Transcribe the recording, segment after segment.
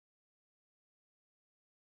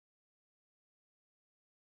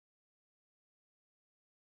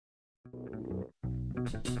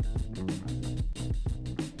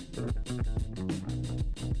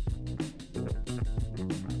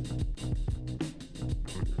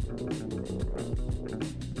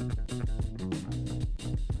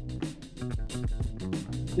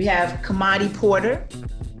We have Kemati Porter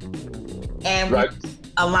and Right.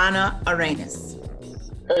 Alana Arenas.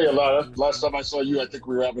 Hey, Alana. Last time I saw you, I think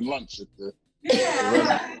we were having lunch at the.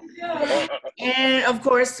 Yeah. And of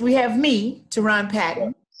course, we have me, TaRon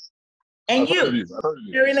Patton, and I've heard of you. I've heard of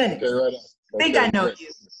you. Lennix. Okay, right on. I think I know great.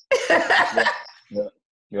 you.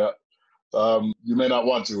 Yeah. You may not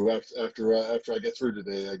want to after I get through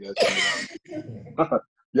today, I guess.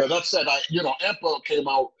 Yeah, that said, AAMPA came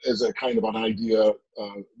out as a kind of an idea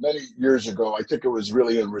many years ago. I think it was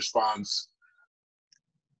really in response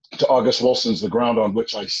to August Wilson's The Ground on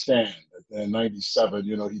Which I Stand. In 97,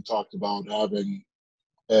 he talked about having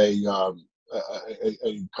a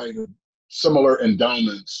kind of similar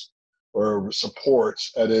endowments or support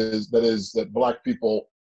that Black people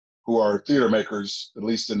who are theater makers, at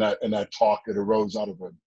least in that talk, it arose out of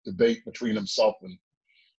a debate between himself and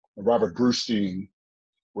Robert Brustein,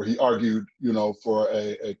 where he argued, for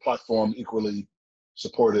a platform equally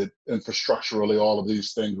supported infrastructurally, all of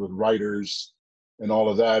these things with writers and all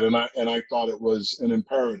of that. And I thought it was an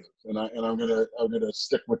imperative. And I'm gonna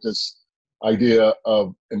stick with this idea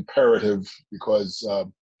of imperative because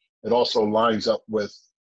it also lines up with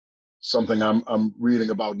something I'm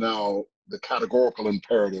reading about now, the categorical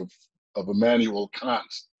imperative of Immanuel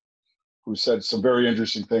Kant, who said some very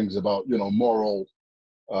interesting things about, moral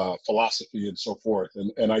philosophy and so forth.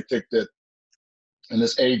 And I think that in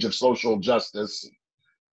this age of social justice,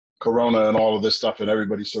 Corona and all of this stuff, and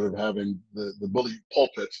everybody sort of having the bully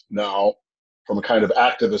pulpit now from a kind of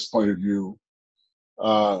activist point of view,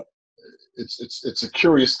 it's a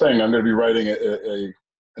curious thing. I'm going to be writing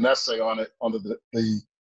an essay on it, on the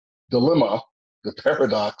dilemma, the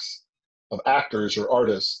paradox of actors or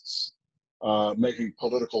artists making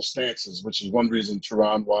political stances, which is one reason,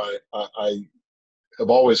 TaRon, why I have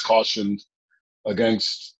always cautioned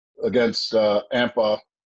against AAMPA,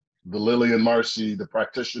 the Lily and Marcy, the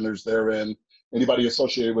practitioners therein, anybody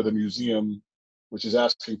associated with a museum which is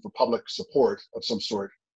asking for public support of some sort,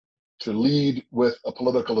 to lead with a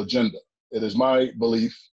political agenda. It is my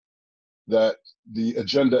belief that the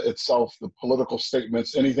agenda itself, the political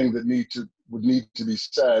statements, anything that would need to be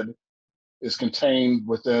said, is contained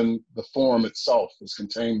within the form itself, is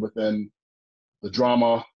contained within the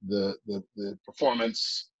drama, the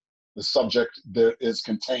performance, the subject that is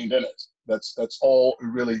contained in it. That's all it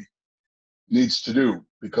really needs to do,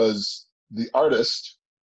 because the artist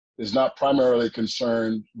is not primarily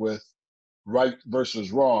concerned with right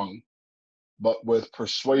versus wrong, but with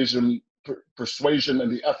persuasion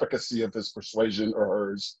and the efficacy of his persuasion or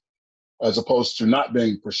hers, as opposed to not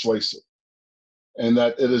being persuasive. And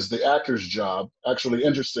that it is the actor's job. Actually,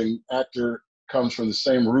 interesting, actor comes from the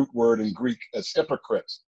same root word in Greek as hypocrite.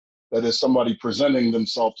 That is somebody presenting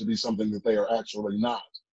themselves to be something that they are actually not.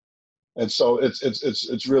 And so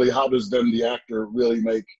it's really, how does then the actor really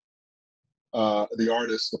make the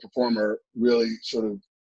artist, the performer, really sort of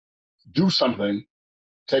do something,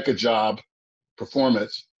 take a job, perform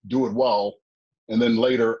it, do it well, and then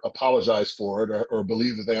later apologize for it or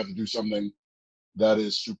believe that they have to do something that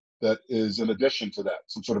is in addition to that,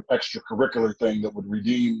 some sort of extracurricular thing that would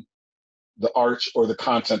redeem the art or the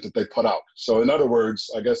content that they put out. So in other words,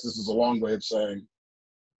 I guess this is a long way of saying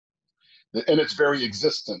that in its very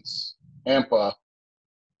existence, AAMPA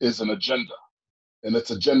is an agenda, and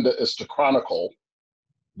its agenda is to chronicle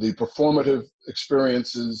the performative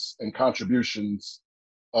experiences and contributions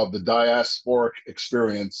of the diasporic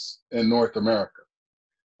experience in North America.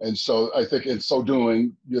 And so I think in so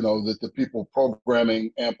doing, that the people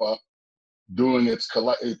programming AAMPA, doing its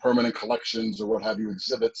permanent collections or what have you,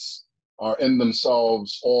 exhibits, are in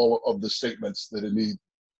themselves all of the statements that it needs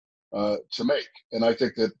to make. And I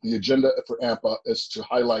think that the agenda for AAMPA is to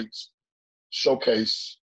highlight,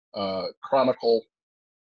 showcase, chronicle,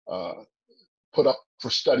 put up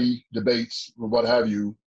for study, debates, or what have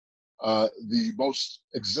you, the most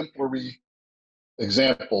exemplary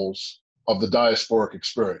examples of the diasporic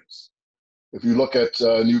experience. If you look at,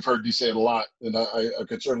 and you've heard me say it a lot, and I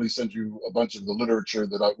could certainly send you a bunch of the literature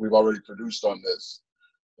that we've already produced on this,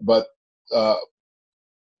 but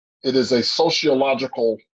it is a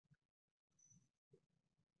sociological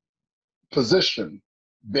position,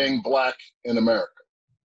 being Black in America,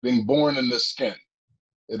 being born in this skin.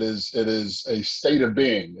 It is a state of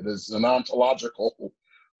being. It is an ontological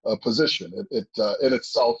position. It in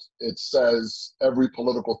itself, it says every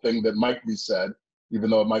political thing that might be said, even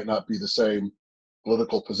though it might not be the same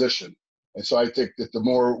political position. And so I think that the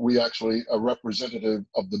more we actually are representative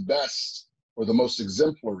of the best or the most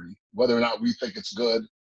exemplary, whether or not we think it's good,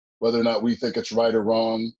 whether or not we think it's right or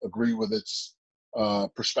wrong, agree with its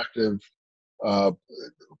perspective,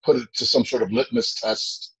 put it to some sort of litmus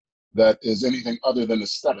test that is anything other than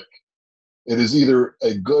aesthetic. It is either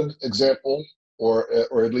a good example or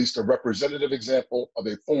at least a representative example of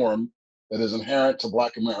a form that is inherent to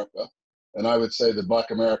Black America. And I would say that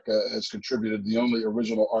Black America has contributed the only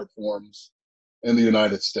original art forms in the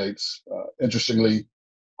United States. Interestingly,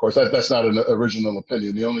 of course, that's not an original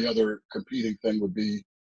opinion. The only other competing thing would be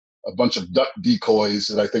a bunch of duck decoys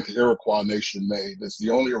that I think the Iroquois nation made. It's the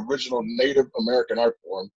only original Native American art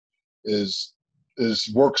form is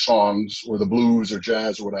work songs or the blues or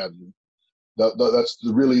jazz or what have you. That's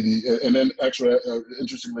really and then actually,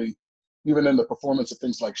 interestingly, even in the performance of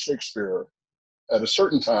things like Shakespeare, at a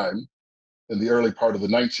certain time in the early part of the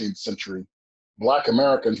 19th century, Black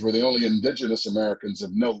Americans were the only indigenous Americans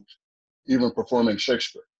of note, even performing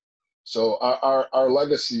Shakespeare. So our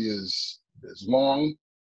legacy is long,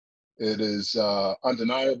 it is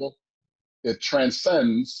undeniable, it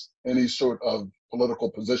transcends any sort of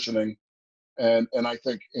political positioning, and I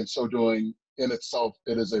think in so doing, in itself,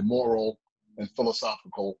 it is a moral and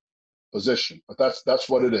philosophical position. But that's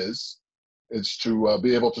what it is. It's to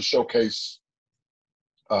be able to showcase,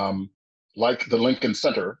 like the Lincoln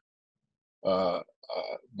Center, but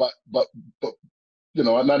you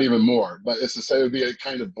know, not even more. But it's to say it would be a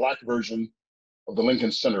kind of Black version of the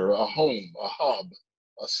Lincoln Center, a home, a hub,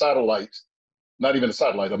 a satellite, not even a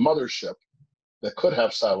satellite, a mothership that could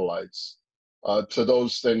have satellites to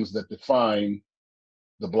those things that define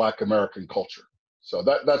the Black American culture. So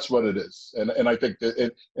that's what it is. And I think that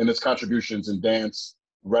it, and its contributions in dance,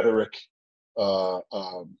 rhetoric,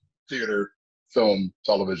 theater, film,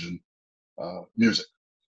 television, music.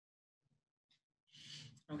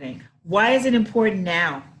 Okay. Why is it important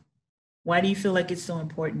now? Why do you feel like it's so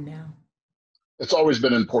important now? It's always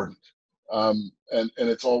been important. And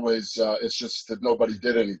it's always, it's just that nobody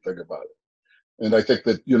did anything about it. And I think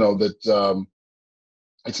that, you know, that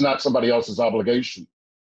it's not somebody else's obligation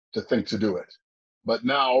to think to do it. But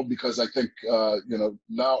now, because I think, you know,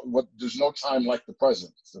 now there's no time like the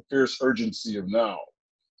present. It's the fierce urgency of now.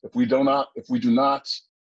 If we do not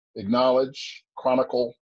acknowledge,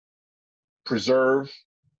 chronicle, preserve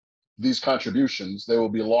these contributions, they will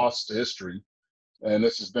be lost to history. And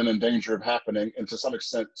this has been in danger of happening. And to some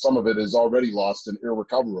extent, some of it is already lost and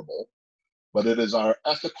irrecoverable. But it is our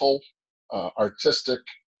ethical, artistic,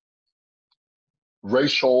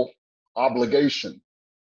 racial obligation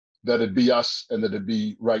that it be us and that it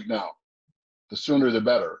be right now. The sooner the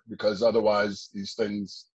better, because otherwise these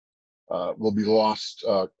things will be lost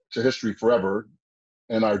to history forever.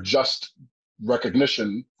 And our just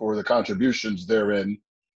recognition for the contributions therein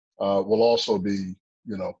will also be,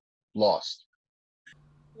 you know, lost.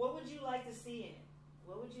 What would you like to see in it?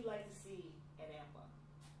 What would you like to see at AAMPA?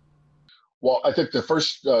 Well, I think the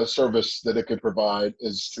first service that it could provide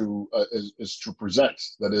is to present.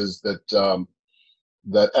 That is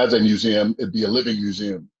that as a museum, it'd be a living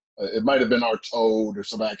museum. It might have been Art Toad or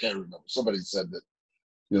somebody, I can't remember. Somebody said that,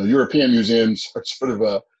 you know, European museums are sort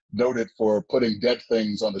of noted for putting dead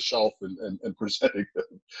things on the shelf and presenting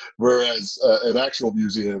them, whereas an actual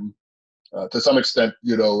museum, to some extent,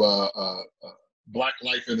 you know, Black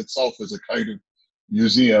life in itself is a kind of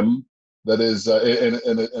museum that is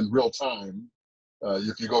in real time.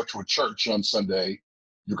 If you go to a church on Sunday,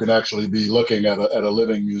 you can actually be looking at a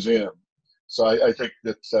living museum. So I think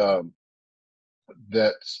that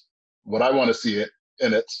that what I want to see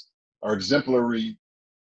in it are exemplary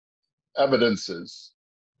evidences,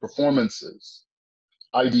 performances,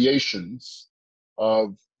 ideations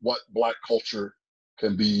of what Black culture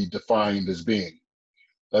can be defined as being.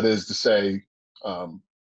 That is to say,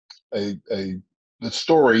 the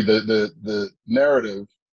story, the narrative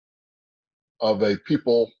of a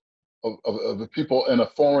people of a people in a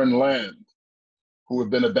foreign land who have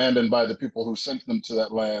been abandoned by the people who sent them to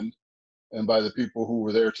that land and by the people who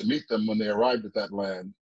were there to meet them when they arrived at that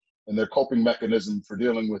land, and their coping mechanism for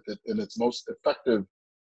dealing with it in its most effective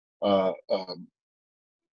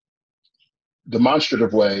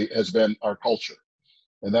demonstrative way has been our culture.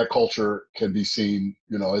 And that culture can be seen,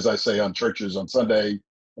 you know, as I say, on churches on Sunday,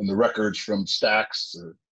 and the records from Stax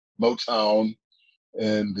or Motown,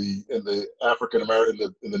 and the African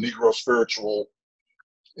American, in the Negro spiritual,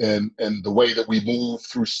 and the way that we move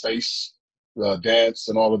through space, dance,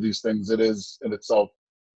 and all of these things. It is in itself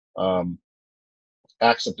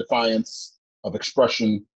acts of defiance, of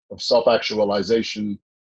expression, of self-actualization,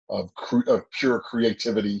 of pure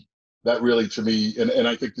creativity. That really, to me, and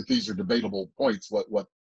I think that these are debatable points. What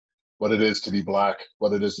it is to be Black,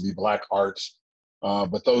 what it is to be Black art.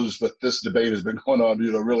 But this debate has been going on,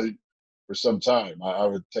 you know, really for some time. I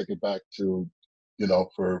would take it back to, you know,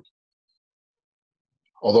 for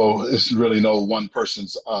although it's really no one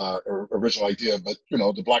person's original idea, but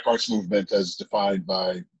the Black Arts Movement as defined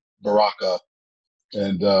by Baraka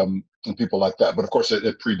and people like that. But of course,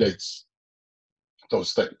 it predates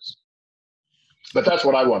those things. But that's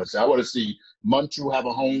what I want to see. I want to see Muntu have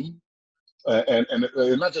a home, and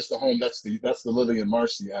not just the home. That's the Lily and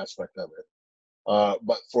Marcy aspect of it.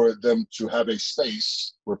 But for them to have a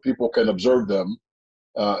space where people can observe them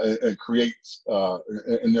and create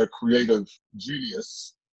in their creative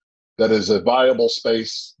genius, that is a viable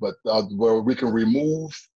space, but where we can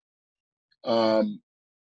remove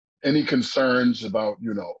any concerns about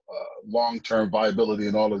long-term viability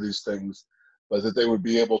and all of these things, but that they would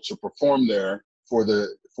be able to perform there for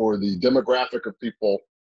the demographic of people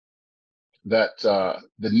that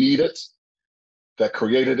need it, that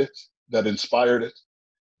created it, that inspired it,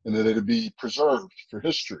 and that it would be preserved for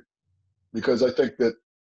history. Because I think that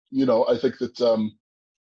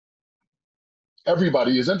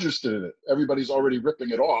everybody is interested in it. Everybody's already ripping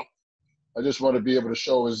it off. I just want to be able to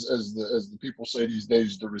show, as the people say these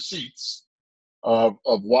days, the receipts of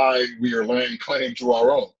why we are laying claim to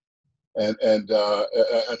our own. And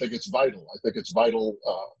I think it's vital. I think it's vital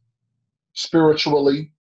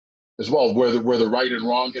spiritually as well, where the right and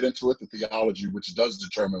wrong get into it, the theology, which does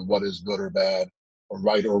determine what is good or bad, or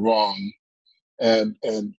right or wrong, and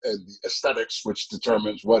the aesthetics, which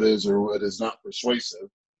determines what is or what is not persuasive.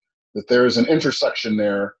 That there is an intersection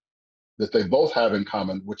there that they both have in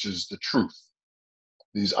common, which is the truth.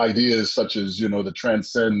 These ideas such as, the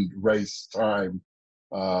transcend race, time,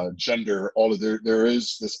 gender, all of there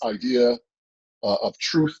is this idea of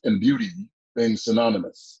truth and beauty being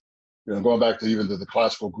synonymous. Going back to even the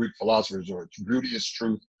classical Greek philosophers, or beauty is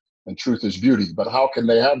truth and truth is beauty. But how can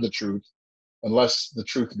they have the truth unless the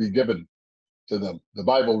truth be given to them? The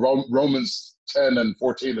Bible, Romans 10 and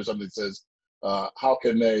 14 or something says, how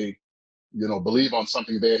can they believe on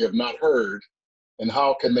something they have not heard, and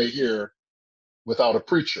how can they hear without a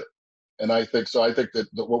preacher? And I think that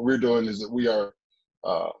what we're doing is that we are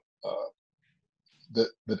that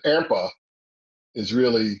AAMPA is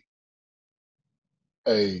really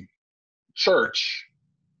a church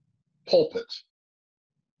pulpit,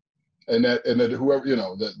 and that whoever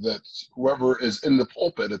that whoever is in the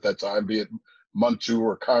pulpit at that time, be it Muntu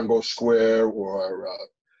or Congo Square or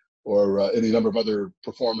any number of other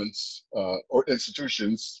performance or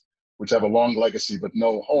institutions which have a long legacy but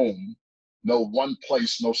no home, no one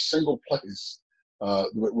place, no single place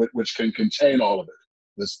which can contain all of it.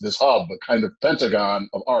 This hub, a kind of pentagon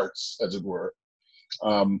of arts, as it were.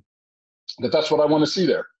 That's what I want to see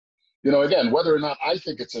there. Again, whether or not I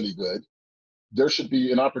think it's any good, there should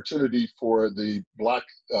be an opportunity for the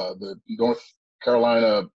North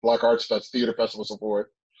Carolina Black Arts Theater Festival, so forth,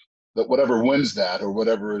 that whatever wins that, or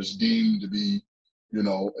whatever is deemed to be,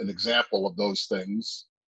 an example of those things,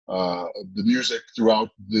 the music throughout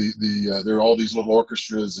there are all these little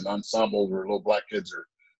orchestras and ensembles where little Black kids are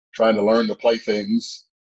trying to learn to play things,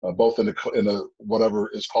 both in a whatever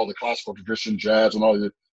is called the classical tradition, jazz, and all of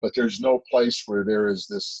it. But there's no place where there is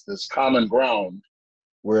this common ground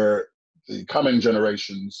where the coming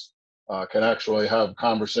generations can actually have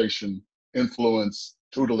conversation, influence,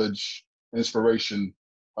 tutelage, inspiration,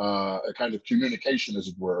 a kind of communication, as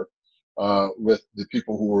it were, with the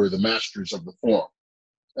people who were the masters of the form.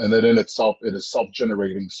 And that in itself, it is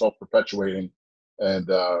self-generating, self-perpetuating, and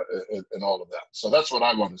all of that. So that's what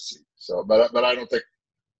I want to see. So, but I don't think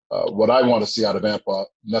what I want to see out of AAMPA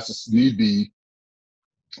need be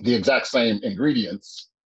the exact same ingredients,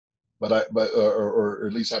 or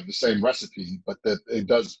at least have the same recipe, but that it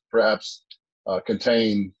does perhaps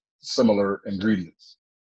contain similar ingredients.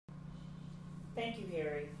 Thank you,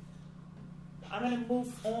 Harry. I'm going to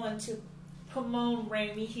move on to Pemon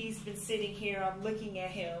Rami. He's been sitting here. I'm looking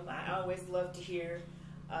at him. I always love to hear.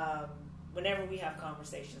 Whenever we have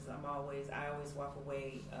conversations, I always walk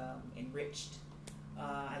away enriched.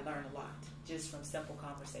 I learn a lot just from simple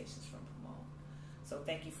conversations from Pemon. So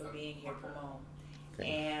thank you for being here, Pemon. Okay.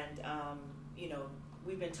 And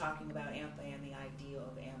we've been talking about AAMPA and the ideal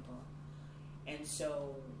of AAMPA. And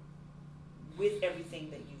so, with everything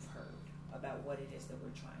that you've heard about what it is that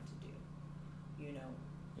we're trying to do,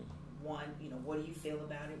 what do you feel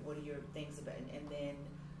about it? What are your things about it? And then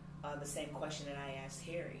the same question that I asked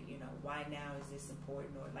Harry, why now is this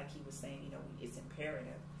important? Or like he was saying, it's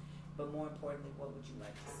imperative. But more importantly, what would you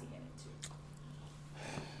like to see in it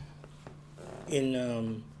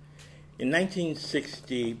too? In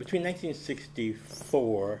 1960, between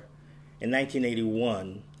 1964 and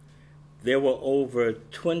 1981, there were over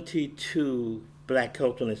 22 Black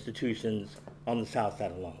cultural institutions on the South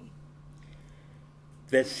Side alone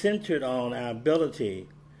that centered on our ability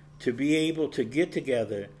to be able to get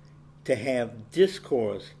together to have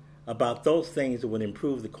discourse about those things that would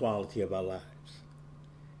improve the quality of our lives.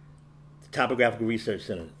 The Topographical Research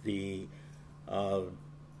Center, the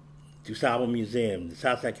DuSable Museum, the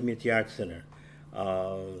Southside Community Arts Center,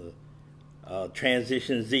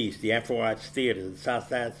 Transitions East, the Afro Arts Theater, the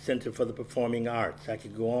Southside Center for the Performing Arts. I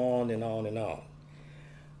could go on and on and on.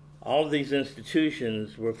 All of these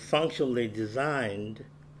institutions were functionally designed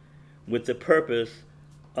with the purpose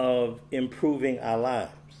of improving our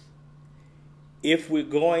lives. If we're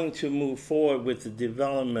going to move forward with the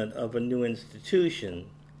development of a new institution,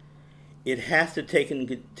 it has to take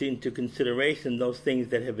into consideration those things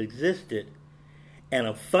that have existed, and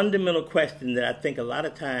a fundamental question that I think a lot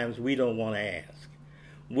of times we don't want to ask,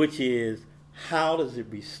 which is, how does it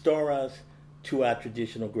restore us to our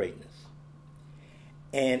traditional greatness?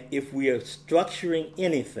 And if we are structuring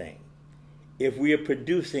anything, if we are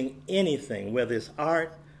producing anything, whether it's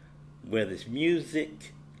art, whether it's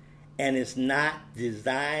music, and it's not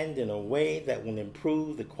designed in a way that will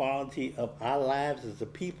improve the quality of our lives as a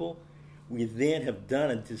people, we then have done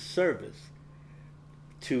a disservice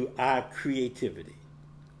to our creativity.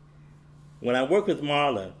 When I worked with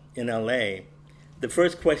Marla in LA, the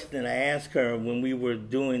first question I asked her when we were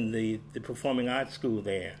doing the performing arts school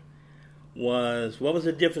there was, what was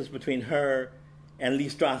the difference between her and Lee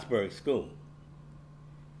Strasberg School?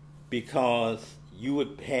 Because you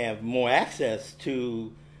would have more access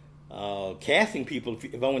to casting people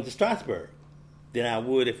if I went to Strasberg than I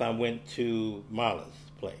would if I went to Marla's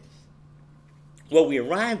place. What we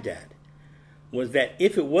arrived at was that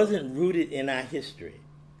if it wasn't rooted in our history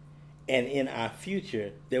and in our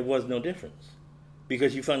future, there was no difference.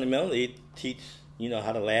 Because you fundamentally teach,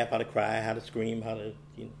 how to laugh, how to cry, how to scream, how to,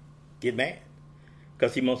 get mad.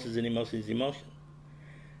 Because emotion is an emotion is emotion.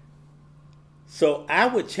 So I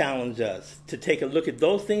would challenge us to take a look at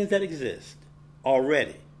those things that exist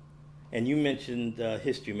already. And you mentioned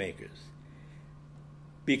history makers.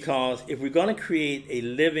 Because if we're going to create a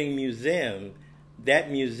living museum, that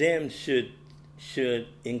museum should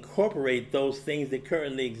incorporate those things that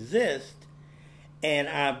currently exist and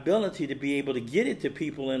our ability to be able to get it to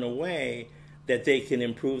people in a way that they can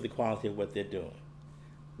improve the quality of what they're doing.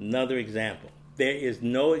 Another example, there is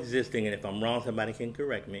no existing, and if I'm wrong, somebody can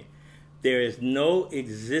correct me, there is no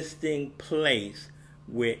existing place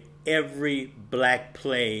where every black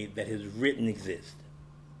play that is written exists,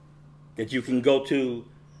 that you can go to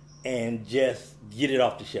and just get it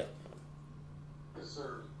off the shelf. Yes,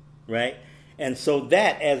 sir. Right? And so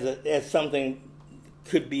that as something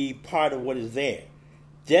could be part of what is there.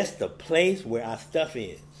 Just the place where our stuff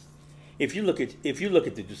is. If you look at the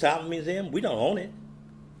DuSable Museum, we don't own it.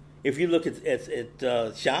 If you look at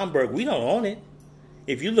Schomburg, we don't own it.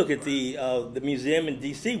 If you look at the museum in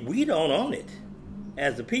D.C., we don't own it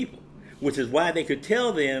as a people, which is why they could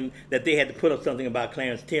tell them that they had to put up something about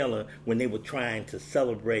Clarence Taylor when they were trying to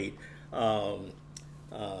celebrate Thurgood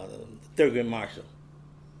Marshall,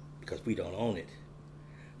 because we don't own it.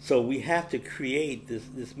 So we have to create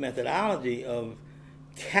this methodology of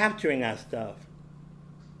capturing our stuff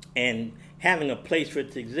and having a place for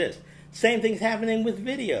it to exist. Same thing's happening with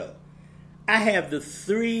video. I have the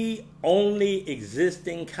 3 only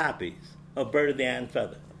existing copies of Bird of the Iron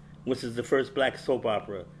Feather, which is the first black soap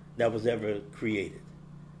opera that was ever created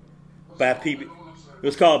by PBS. It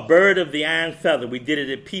was called Bird of the Iron Feather. We did it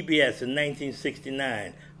at PBS in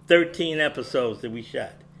 1969. 13 episodes that we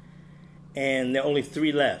shot. And there are only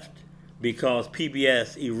 3 left because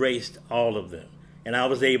PBS erased all of them. And I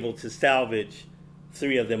was able to salvage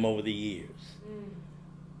 3 of them over the years.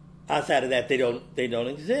 Outside of that, they don't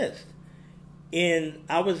exist.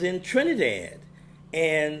 I was in Trinidad,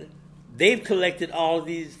 and they've collected all of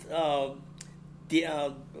these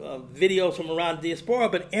videos from around the diaspora,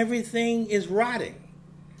 but everything is rotting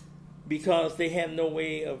because they have no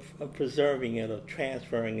way of preserving it or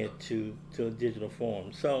transferring it to a digital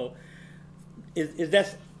form. So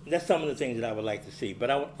that's some of the things that I would like to see. But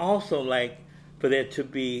I would also like for there to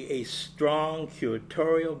be a strong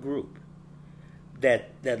curatorial group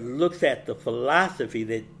that looks at the philosophy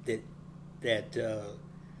that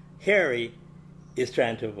Harry is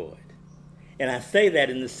trying to avoid. And I say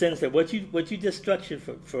that in the sense that what you just structured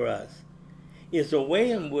for us is a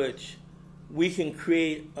way in which we can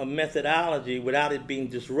create a methodology without it being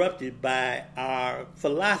disrupted by our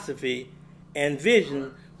philosophy and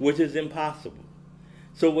vision, which is impossible.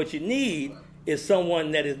 So what you need is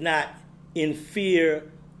someone that is not in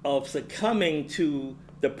fear of succumbing to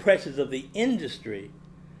the pressures of the industry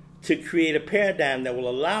to create a paradigm that will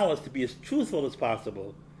allow us to be as truthful as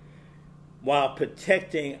possible while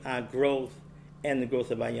protecting our growth and the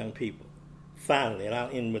growth of our young people. finally, and I'll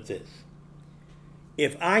end with this.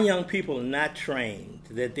 If our young people are not trained,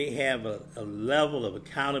 that they have a level of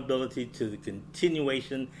accountability to the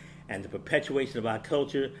continuation and the perpetuation of our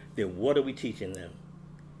culture, then what are we teaching them?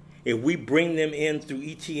 If we bring them in through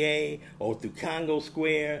ETA or through Congo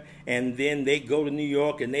Square, and then they go to New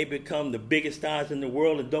York and they become the biggest stars in the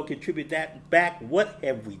world and don't contribute that back, what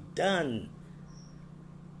have we done?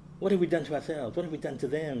 What have we done to ourselves? What have we done to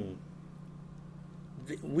them?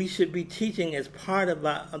 We should be teaching as part of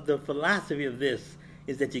the philosophy of this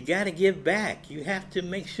is that you got to give back. You have to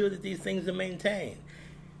make sure that these things are maintained.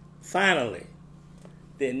 Finally,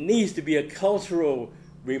 there needs to be a cultural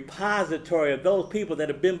repository of those people that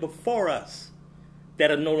have been before us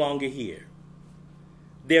that are no longer here.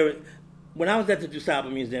 When I was at the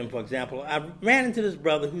DuSable Museum, for example, I ran into this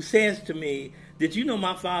brother who says to me, did you know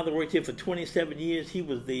my father worked here for 27 years? He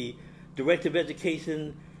was the director of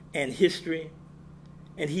education and history,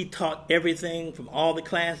 and he taught everything from all the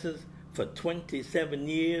classes for 27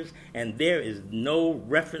 years, and there is no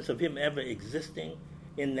reference of him ever existing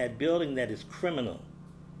in that building. That is criminal.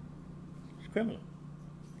 It's criminal.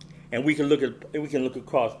 And we can look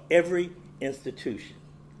across every institution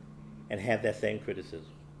and have that same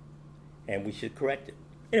criticism, and we should correct it.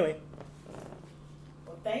 Anyway.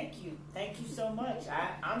 Well, thank you so much.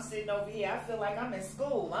 I'm sitting over here. I feel like I'm in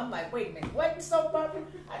school. I'm like, wait a minute, what soap opera?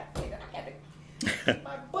 I had to get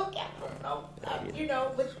my book out.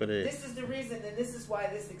 But this is the reason, and this is why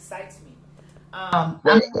this excites me. I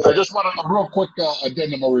just want a real quick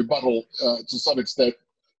addendum or rebuttal to some extent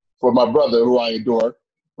for my brother, who I adore.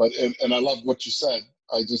 But and I love what you said.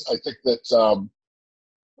 I think that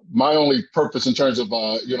my only purpose in terms of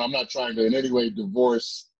I'm not trying to in any way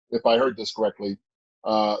divorce, if I heard this correctly,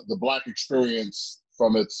 the Black experience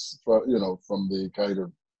from from the kind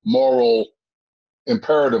of moral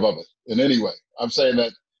imperative of it in any way. I'm saying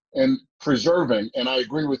that in preserving, and I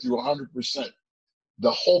agree with you 100%.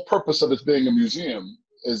 The whole purpose of it being a museum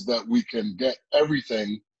is that we can get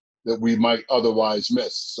everything that we might otherwise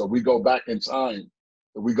miss. So we go back in time.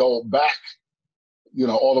 We go back,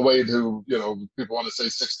 all the way to, people want to say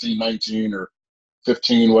 16, 19 or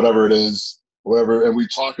 15, whatever it is, whatever. And we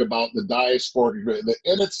talk about the diasporic, that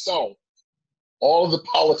in itself, all of the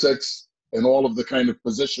politics and all of the kind of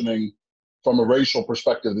positioning from a racial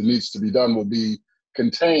perspective that needs to be done will be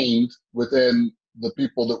contained within the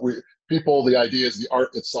the ideas, the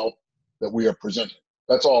art itself that we are presenting.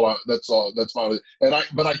 That's all. That's my.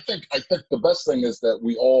 But I think the best thing is that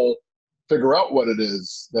we all figure out what it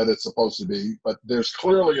is that it's supposed to be. But there's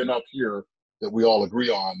clearly enough here that we all agree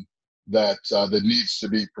on that needs to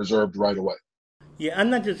be preserved right away. Yeah, I'm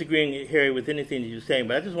not disagreeing, Harry, with anything that you're saying,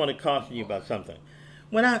 but I just want to caution you about something.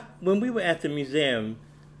 When we were at the museum,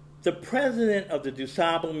 the president of the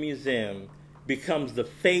DuSable Museum becomes the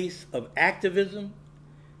face of activism,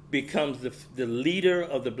 becomes the leader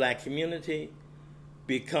of the Black community,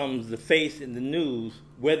 becomes the face in the news,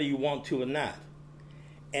 whether you want to or not.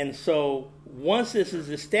 And so once this is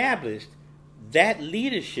established, that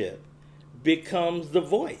leadership becomes the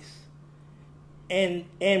voice. And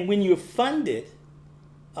when you're funded,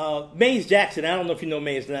 Mays Jackson, I don't know if you know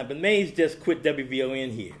Mays or not, but Mays just quit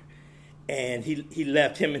WVON here. And he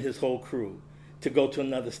left, him and his whole crew, to go to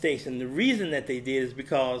another station. The reason that they did is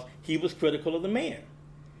because he was critical of the mayor.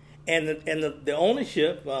 And the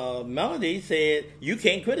ownership, Melody, said, you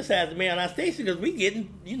can't criticize the mayor on our station because we're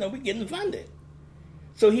getting funded.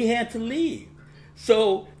 So he had to leave.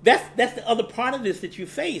 So that's the other part of this that you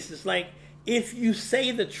face. It's like, if you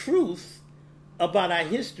say the truth about our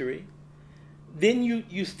history, then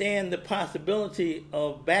you stand the possibility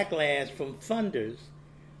of backlash from funders.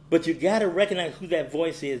 But you got to recognize who that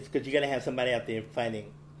voice is, because you got to have somebody out there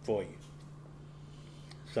fighting for you.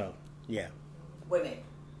 So, yeah. Wait a minute.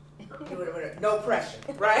 No pressure,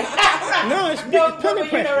 right? No, it's plenty of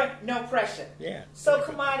pressure. No pressure. Yeah. So,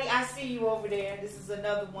 Kemati, I see you over there. This is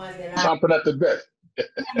another one that chomping at the bit.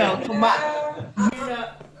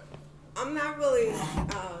 I'm not really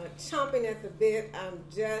chomping at the bit. I'm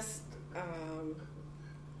just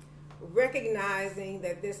recognizing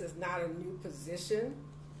that this is not a new position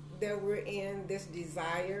that we're in, this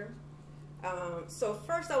desire. So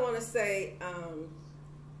first I want to say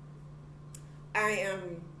I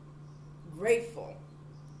am grateful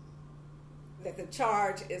that the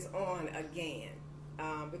charge is on again,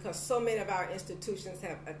 because so many of our institutions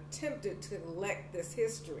have attempted to collect this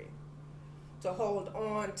history, to hold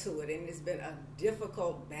on to it, and it's been a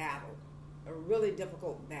difficult battle, a really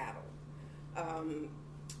difficult battle.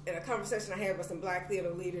 In a conversation I had with some Black theater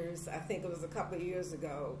leaders, I think it was a couple of years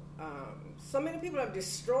ago, so many people have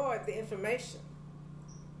destroyed the information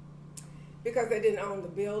because they didn't own the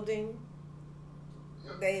building,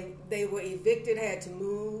 They were evicted, had to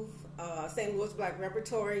move. St. Louis Black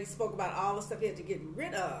Repertory spoke about all the stuff he had to get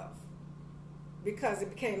rid of because it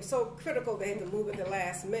became so critical they had to move at the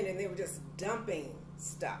last minute, and they were just dumping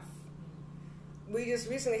stuff. We just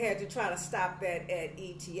recently had to try to stop that at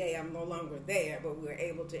ETA. I'm no longer there, but we were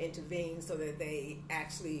able to intervene so that they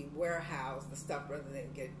actually warehouse the stuff rather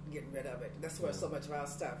than get rid of it. That's where so much of our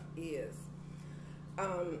stuff is.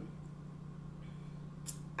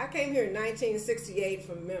 I came here in 1968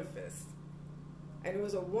 from Memphis, and it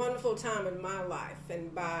was a wonderful time in my life.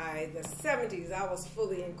 And by the 70s, I was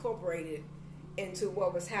fully incorporated into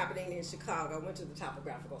what was happening in Chicago. I went to the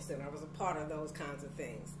Topographical Center. I was a part of those kinds of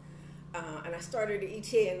things. And I started at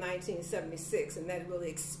ETA in 1976, and that really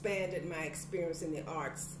expanded my experience in the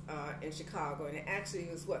arts in Chicago. And it actually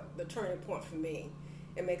was the turning point for me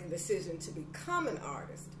in making the decision to become an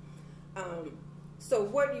artist. So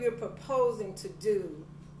what you're proposing to do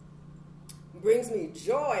brings me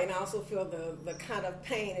joy, and I also feel the kind of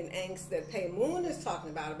pain and angst that Pemon is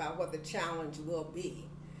talking about what the challenge will be.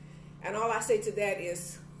 And all I say to that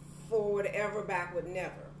is forward ever, backward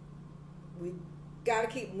never. We got to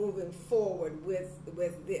keep moving forward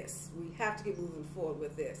with this. We have to keep moving forward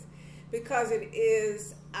with this because it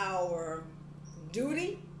is our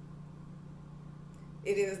duty.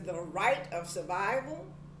 It is the right of survival,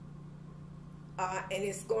 and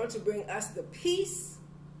it's going to bring us the peace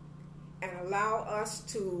and allow us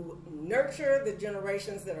to nurture the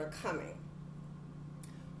generations that are coming.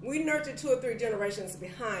 We nurtured 2 or 3 generations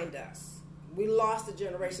behind us. We lost the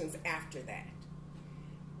generations after that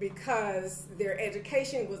because their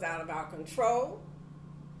education was out of our control.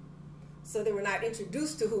 So they were not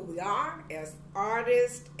introduced to who we are as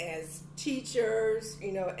artists, as teachers,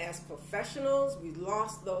 as professionals. We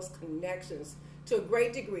lost those connections to a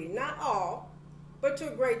great degree. Not all, but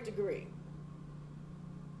to a great degree.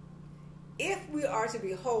 If we are to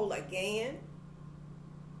be whole again,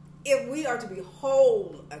 we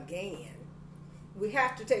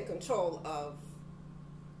have to take control of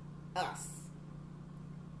us.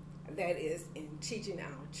 That is in teaching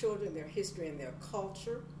our children their history and their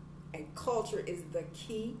culture. And culture is the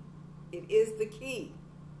key. It is the key.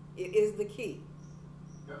 It is the key.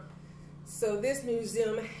 Yeah. So this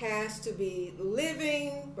museum has to be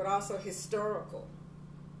living, but also historical.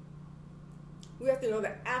 We have to know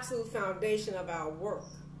the absolute foundation of our work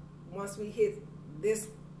once we hit this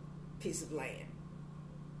piece of land.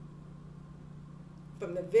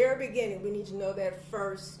 From the very beginning, we need to know that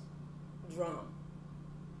first drum,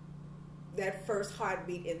 that first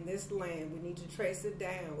heartbeat in this land. We need to trace it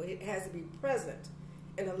down. It has to be present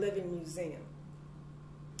in a living museum.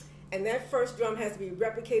 And that first drum has to be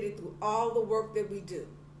replicated through all the work that we do.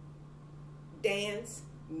 Dance,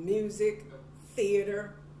 music,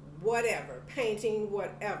 theater, whatever, painting,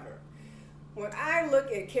 whatever. When I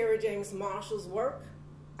look at Kerry James Marshall's work,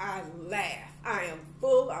 I laugh. I am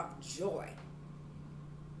full of joy.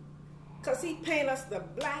 Because he painted us the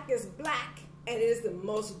blackest black, and it is the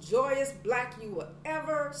most joyous black you will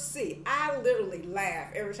ever see. I literally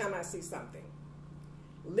laugh every time I see something.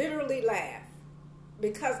 Literally laugh.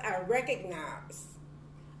 Because I recognize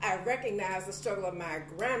the struggle of my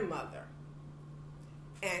grandmother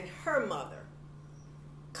and her mother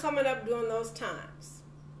coming up during those times.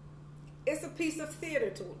 It's a piece of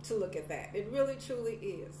theater to look at that. It really, truly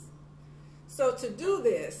is. So to do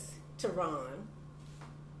this, TaRon,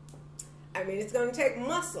 it's going to take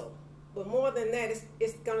muscle, but more than that,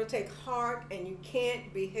 it's going to take heart, and you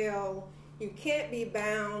can't be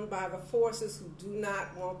bound by the forces who do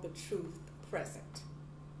not want the truth present.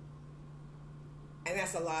 And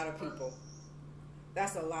that's a lot of people.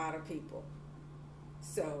 That's a lot of people.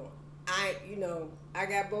 So I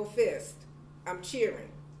got both fists. I'm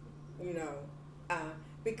cheering,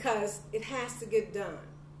 because it has to get done.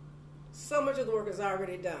 So much of the work is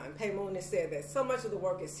already done. Pemon has said that. So much of the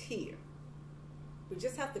work is here. We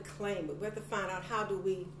just have to claim it. We have to find out how do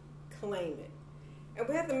we claim it. And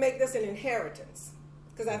we have to make this an inheritance.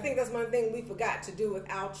 Because I think that's one thing we forgot to do with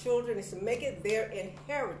our children is to make it their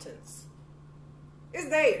inheritance. It's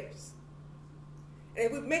theirs. And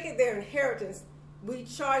if we make it their inheritance, we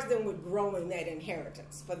charge them with growing that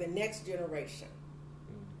inheritance for the next generation.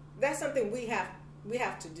 That's something we have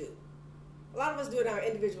to do. A lot of us do it in our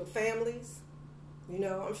individual families.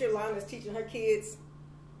 I'm sure Lana's teaching her kids,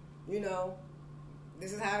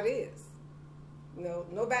 this is how it is.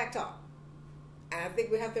 No back talk. And I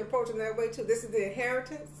think we have to approach them that way too. This is the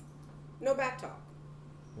inheritance. No back talk.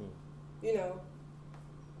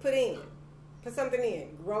 Put something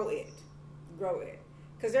in, grow it.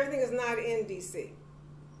 Because everything is not in D.C.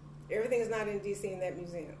 Everything is not in D.C. in that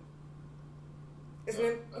museum.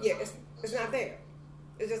 It's not there.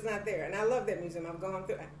 It's just not there. And I love that museum. I've gone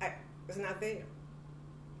through. It's not there.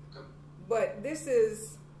 But this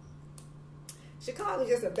is Chicago's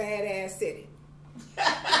just a badass city.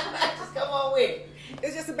 Just come on with it.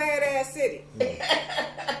 It's just a badass city.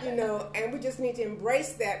 You know, and we just need to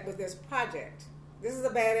embrace that with this project. This is a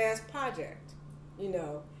badass project, you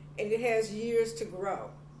know, and it has years to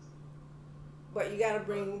grow. But you got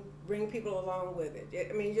to bring people along with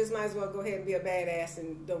it. I mean, you just might as well go ahead and be a badass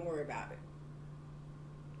and don't worry about it.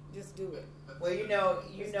 Just do it. Well, you know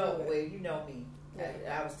me.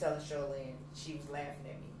 Yeah. I was telling Charlene, she was laughing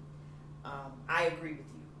at me. I agree with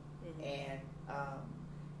you,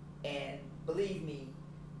 and believe me,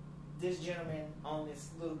 this gentleman on this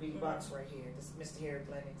little bitty box right here, this Mr.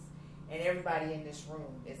 Lennix, and everybody in this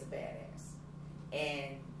room is a badass,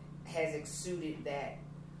 and has exuded that.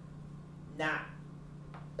 Not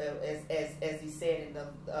as he said in the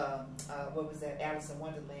what was that, Alice in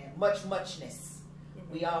Wonderland, muchness.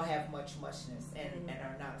 We all have muchness and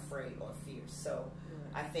are not afraid or fierce. So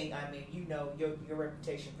I think, you know, your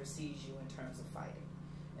reputation precedes you in terms of fighting,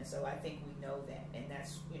 and so I think we know that, and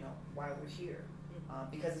that's, you know, why we're here,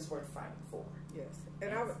 because it's worth fighting for. Yes,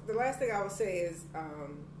 and the last thing I would say is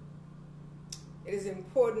it is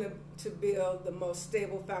important to build the most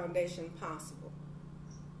stable foundation possible.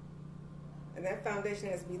 And that foundation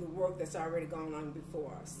has to be the work that's already gone on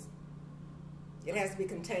before us. It has to be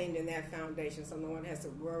contained in that foundation, so no one has to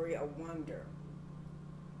worry or wonder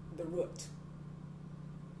the root.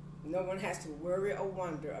 No one has to worry or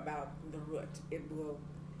wonder about the root. It will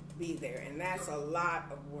be there, and that's a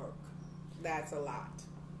lot of work. That's a lot.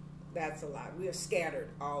 That's a lot. We are scattered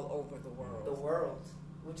all over the world. The world,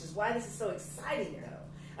 which is why this is so exciting,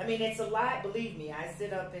 though. I mean, it's a lot. Believe me, I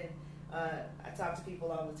sit up and I talk to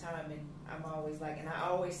people all the time, and I'm always like, and I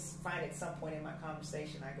always find at some point in my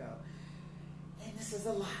conversation, I go, and this is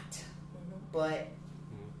a lot, but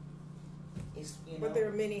it's, you know, but there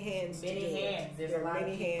are many hands. Many hands. There's a lot of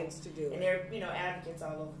people, hands to do it, and there are, you know, advocates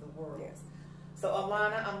all over the world. Yes. So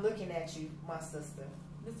Alana, I'm looking at you, my sister.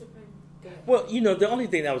 Mr. Pemon, go ahead. Well, you know, the only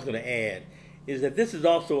thing I was going to add is that this is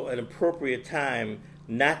also an appropriate time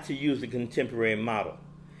not to use the contemporary model.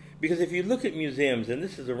 Because if you look at museums, and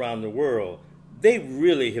this is around the world, they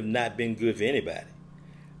really have not been good for anybody.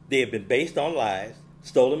 They have been based on lies,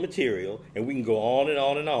 stolen material, and we can go on and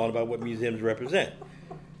on and on about what museums represent.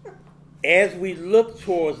 As we look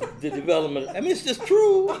towards the development, I mean, it's just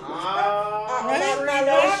true. No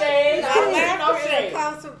shade. No shade.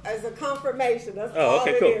 As a confirmation. That's all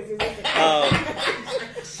it cool.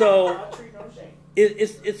 is. So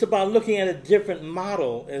it's about looking at a different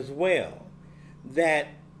model as well.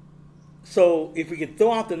 So if we could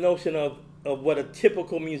throw out the notion of what a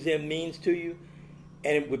typical museum means to you,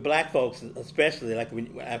 and with black folks especially, like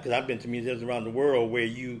because I've been to museums around the world where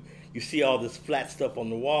you see all this flat stuff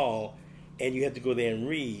on the wall, and you have to go there and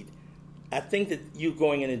read. I think that you're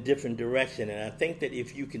going in a different direction, and I think that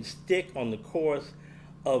if you can stick on the course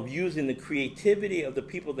of using the creativity of the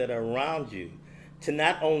people that are around you to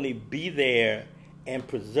not only be there and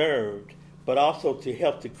preserved, but also to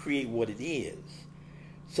help to create what it is.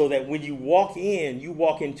 So that when you walk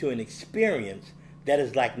into an experience that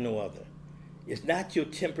is like no other. It's not your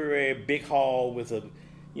temporary big hall with a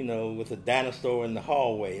dinosaur in the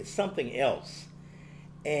hallway. It's something else.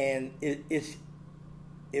 And if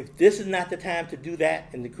this is not the time to do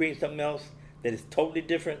that and to create something else that is totally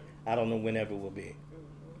different, I don't know whenever it will be.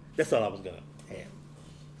 That's all I was going to add.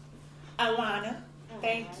 Alana,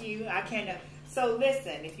 thank you. So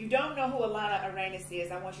listen, if you don't know who Alana Arenas is,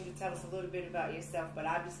 I want you to tell us a little bit about yourself, but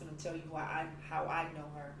I'm just going to tell you how I know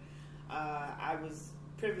her. I was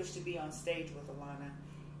privileged to be on stage with Alana,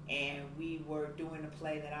 and we were doing a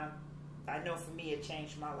play that I know for me it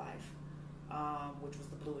changed my life, which was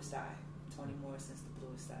The Bluest Eye, Toni Morrison's The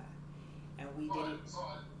Bluest Eye. And we did it,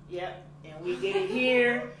 yep, and we did it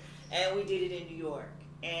here, and we did it in New York.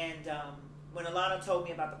 And when Alana told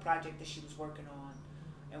me about the project that she was working on,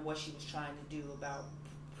 and what she was trying to do about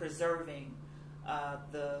preserving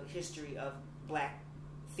the history of black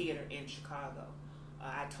theater in Chicago.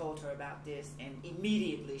 I told her about this, and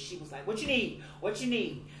immediately she was like, "What you need? What you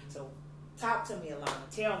need?" So, talk to me, Alana.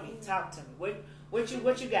 Talk to me. What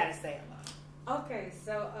you got to say, Alana? Okay,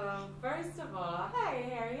 so first of all, hey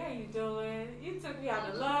Harry, how you doing? You took me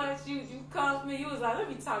out to lunch. You called me. You was like, "Let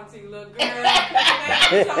me talk to you, little girl."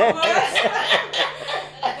 Thank you so much.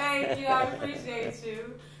 Thank you. I appreciate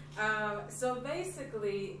you. So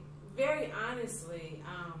basically, very honestly,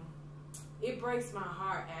 it breaks my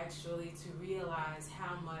heart actually to realize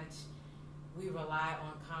how much we rely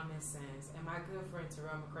on common sense. And my good friend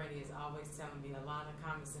TaRon is always telling me, Alana,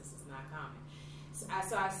 common sense is not common.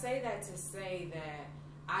 So I say that to say that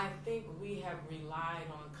I think we have relied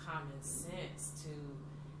on common sense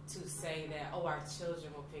to say that, oh, our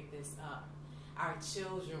children will pick this up. Our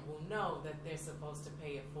children will know that they're supposed to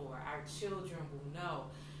pay it forward. Our children will know.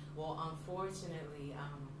 Well, unfortunately,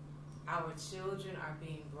 our children are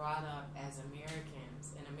being brought up as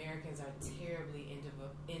Americans, and Americans are terribly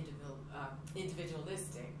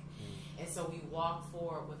individualistic. And so we walk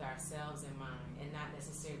forward with ourselves in mind and not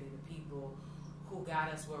necessarily the people who got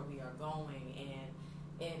us where we are going. And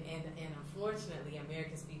unfortunately,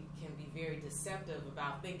 Americans can be very deceptive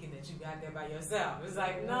about thinking that you got there by yourself. It's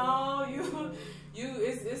like, no,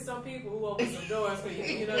 it's some people who open some doors for you.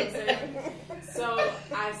 You know what I'm saying? So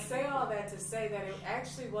I say all that to say that it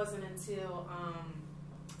actually wasn't until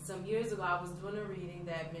some years ago I was doing a reading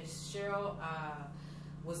that Miss Cheryl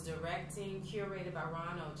was directing, curated by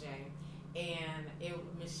Ron O.J. And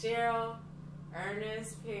Miss Cheryl, Mr.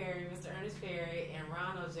 Ernest Perry, and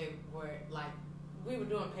Ron O.J. were like, we were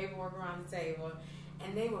doing paperwork around the table,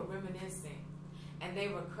 and they were reminiscing, and they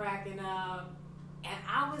were cracking up, and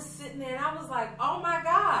I was sitting there, and I was like, oh my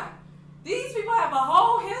God, these people have a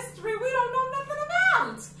whole history we don't know nothing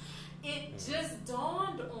about. It just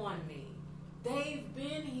dawned on me. They've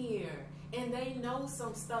been here, and they know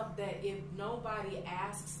some stuff that if nobody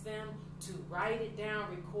asks them to write it down,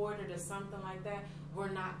 record it, or something like that, we're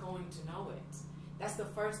not going to know it. That's the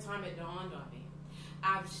first time it dawned on me.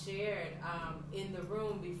 I've shared in the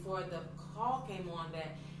room before the call came on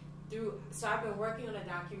that so I've been working on a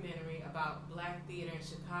documentary about Black theater in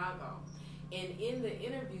Chicago. And in the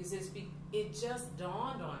interviews, it just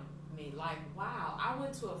dawned on me, like, wow, I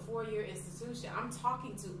went to a 4-year institution. I'm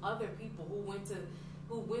talking to other people who went to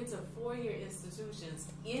 4-year institutions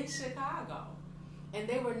in Chicago. And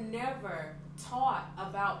they were never taught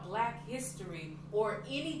about Black history or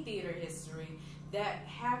any theater history that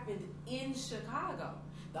happened in Chicago.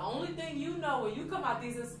 The only thing you know when you come out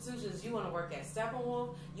these institutions, you want to work at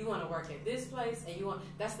Steppenwolf, you want to work at this place, and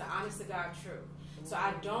that's the honest to God truth. So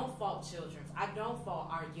I don't fault children. I don't fault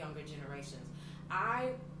our younger generations.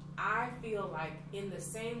 I feel like in the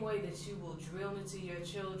same way that you will drill into your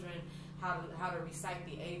children how to recite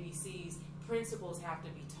the ABCs, principles have to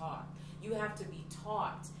be taught. You have to be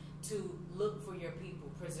taught to look for your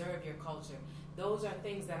people, preserve your culture. Those are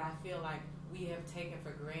things that I feel like we have taken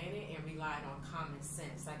for granted and relied on common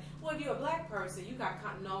sense. Like, well, if you're a Black person, you got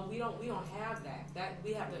no. We don't have that. That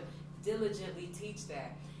we have to diligently teach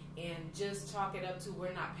that and just chalk it up to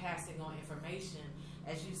we're not passing on information,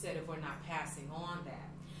 as you said, if we're not passing on that.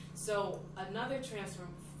 So another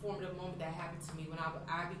transformative moment that happened to me when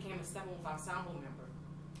I became a Steppenwolf Ensemble member.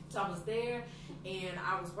 So I was there and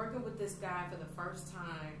I was working with this guy for the first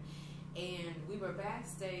time, and we were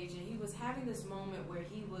backstage, and he was having this moment where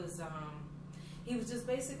he was just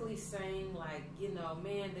basically saying, like, you know,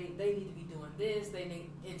 man, they need to be doing this. They need,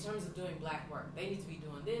 in terms of doing Black work, they need to be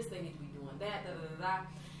doing this. They need to be doing that. Da da da da.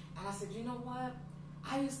 And I said, you know what?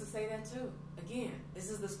 I used to say that too. Again, this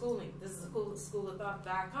is the schooling. This is the school of thought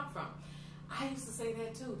that I come from. I used to say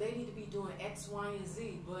that too. They need to be doing X, Y, and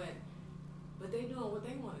Z, but they doing what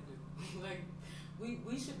they want to do. Like,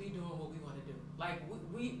 we should be doing what we want to do. Like,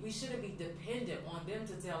 we shouldn't be dependent on them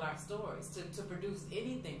to tell our stories, to produce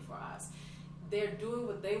anything for us. They're doing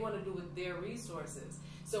what they want to do with their resources.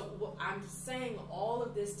 So I'm saying all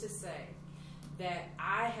of this to say that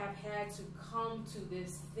I have had to come to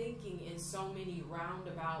this thinking in so many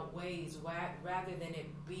roundabout ways rather than it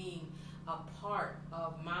being a part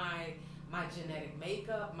of my genetic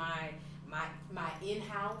makeup, my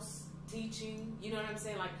in-house teaching. You know what I'm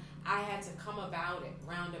saying? Like, I had to come about it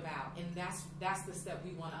roundabout, and that's the step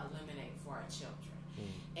we want to eliminate for our children.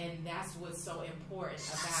 And that's what's so important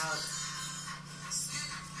about.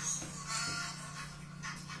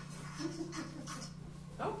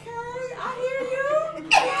 Okay, I hear you.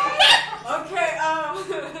 Okay,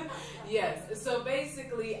 yes. So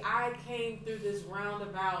basically, I came through this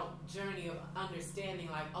roundabout journey of understanding,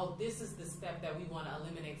 like, oh, this is the step that we want to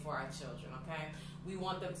eliminate for our children. Okay, we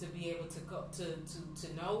want them to be able to go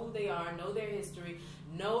to know who they are, know their history,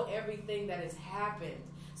 know everything that has happened,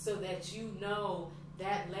 so that you know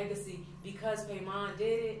that legacy, because Pemon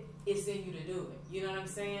did it, it's in you to do it. You know what I'm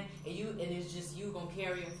saying? And it's just you gonna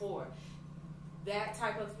carry it forward. That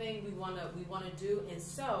type of thing we wanna do. And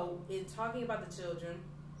so, in talking about the children,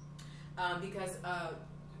 because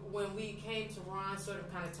when we came to Ron, sort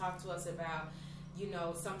of kind of talked to us about, you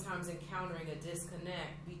know, sometimes encountering a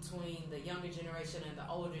disconnect between the younger generation and the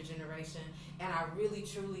older generation. And I really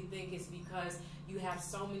truly think it's because you have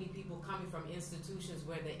so many people coming from institutions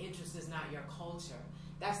where the interest is not your culture.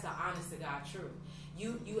 That's the honest to God truth.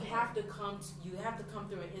 You have to come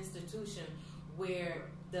through an institution where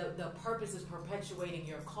the purpose is perpetuating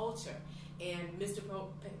your culture. And Mr.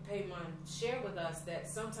 Pemon shared with us that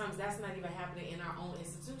sometimes that's not even happening in our own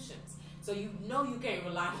institutions. So you can't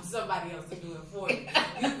rely on somebody else to do it for you.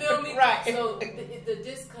 You feel me? Right. So the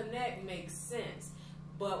disconnect makes sense.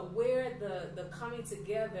 But where the coming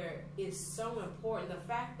together is so important, the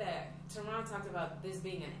fact that TaRon talked about this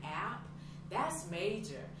being an app, that's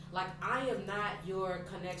major. Like, I am not your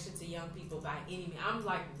connection to young people by any means. I'm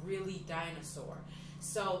like really dinosaur.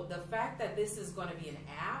 So the fact that this is going to be an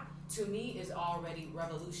app, to me, is already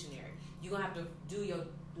revolutionary. You're going to have to do your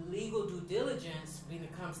legal due diligence when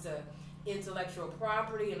it comes to intellectual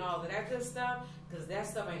property and all of that good stuff, because that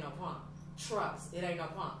stuff ain't no punk. Trust, it ain't no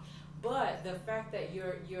punk. But the fact that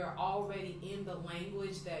you're already in the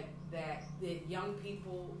language that young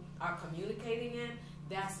people are communicating in,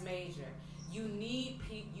 that's major. You need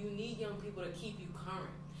young people to keep you current.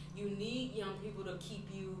 You need young people to keep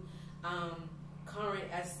you current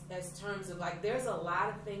as terms of, like, there's a lot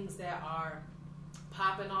of things that are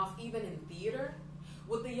popping off even in theater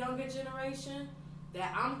with the younger generation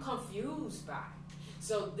that I'm confused by.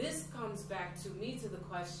 So this comes back to me to the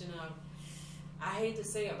question of, I hate to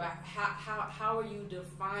say it, but how are you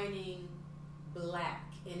defining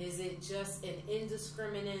black? And is it just an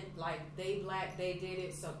indiscriminate, like, they black, they did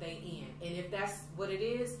it, so they in? And if that's what it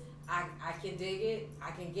is, I can dig it,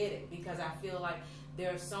 I can get it, because I feel like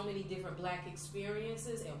there are so many different black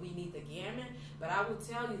experiences and we need the gamut. But I will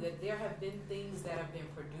tell you that there have been things that have been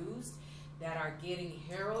produced that are getting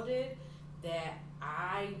heralded that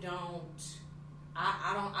I don't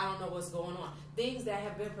know what's going on. Things that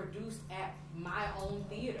have been produced at my own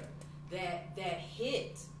theater that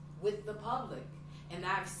hit with the public, and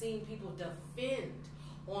I've seen people defend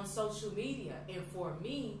on social media. And for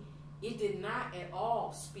me, it did not at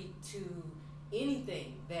all speak to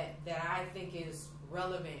anything that I think is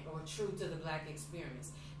relevant or true to the black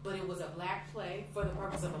experience. But it was a black play for the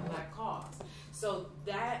purpose of a black cause. So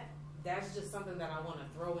that's just something that I want to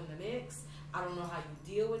throw in the mix. I don't know how you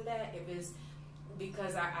deal with that. If it's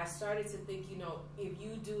because I started to think, if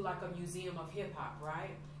you do like a museum of hip hop,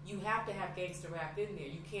 right? You have to have gangster rap in there.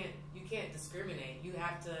 You can't discriminate. You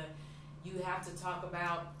have to talk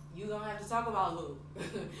about. You're gonna have to talk about Luke.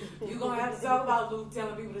 You're gonna have to talk about Luke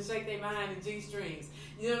telling people to shake their behind in G-strings.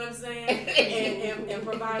 You know what I'm saying? And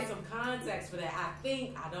provide some context for that.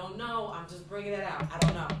 I don't know. I'm just bringing it out. I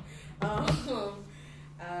don't know.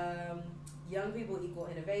 Young people equal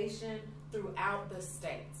innovation throughout the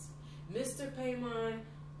states. Mr. Pemon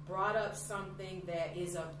brought up something that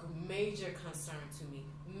is a major concern to me.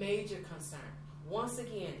 Major concern. Once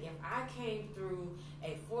again, if I came through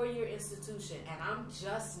a 4-year institution and I'm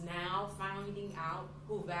just now finding out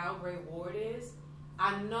who Val Gray Ward is,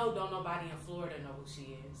 I know don't nobody in Florida know who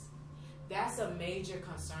she is. That's a major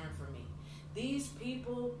concern for me. These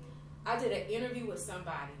people, I did an interview with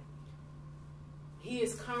somebody. He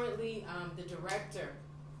is currently the director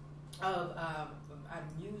of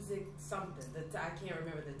music something. I can't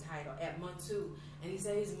remember the title, at Montu. And he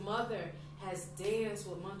said his mother has danced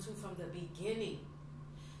with Montu from the beginning.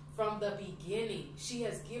 From the beginning. She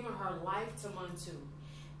has given her life to Montu.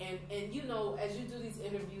 And as you do these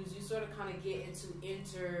interviews, you sort of kind of get into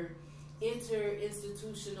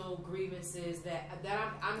inter-institutional grievances that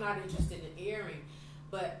I'm not interested in airing.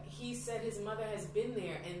 But he said his mother has been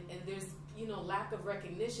there, and there's lack of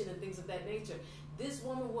recognition and things of that nature. This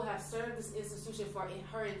woman will have served this institution for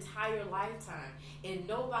her entire lifetime, and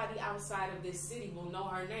nobody outside of this city will know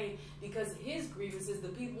her name, because his grievance is the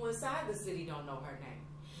people inside the city don't know her name.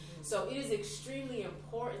 Mm-hmm. So it is extremely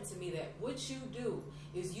important to me that what you do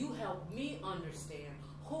is you help me understand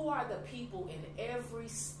who are the people in every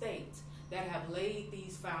state that have laid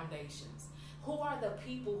these foundations. Who are the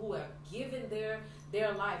people who have given their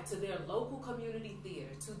life to their local community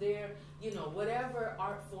theater, to their, whatever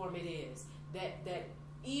art form it is, that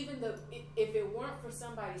even if it weren't for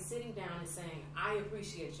somebody sitting down and saying, I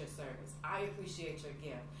appreciate your service, I appreciate your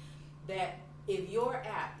gift, that if your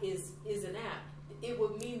app is an app, it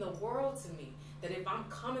would mean the world to me that if I'm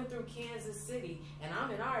coming through Kansas City and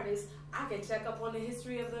I'm an artist, I can check up on the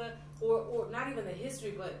history of or not even the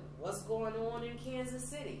history, but what's going on in Kansas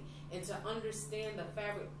City, and to understand the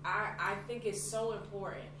fabric. I think it's so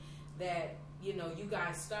important that, you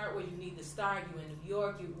guys start where you need to start, you in New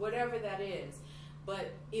York, whatever that is.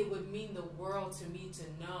 But it would mean the world to me to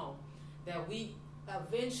know that we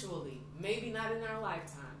eventually, maybe not in our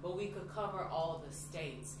lifetime, but we could cover all the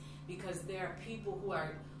states, because there are people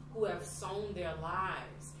who have sown their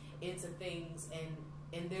lives into things,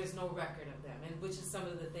 and there's no record of them, and which is some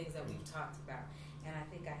of the things that we've talked about. And I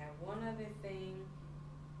think I have one other thing.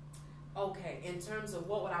 Okay, in terms of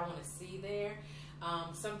what would I want to see there,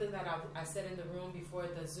 something that I said in the room before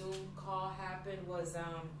the Zoom call happened was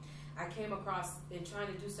I came across, in trying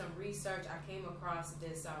to do some research, I came across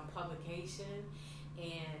this publication,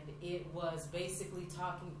 and it was basically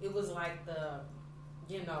talking, it was like the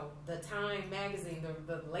Time magazine,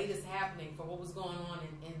 the latest happening for what was going on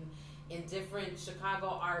in different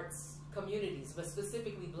Chicago arts communities, but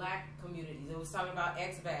specifically black communities. It was talking about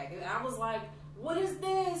X-Bag. And I was like, what is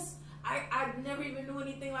this? I never even knew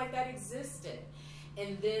anything like that existed.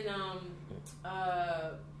 And then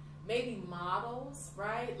maybe models,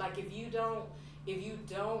 right? Like if you don't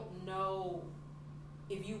know,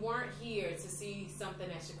 if you weren't here to see something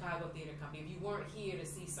at Chicago Theater Company, if you weren't here to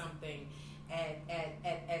see something at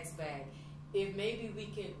X-Bag, if maybe we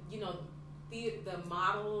can, the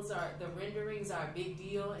models are, the renderings are a big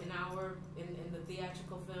deal in the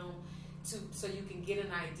theatrical film, so you can get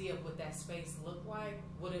an idea of what that space looked like,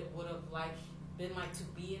 what it would have been like to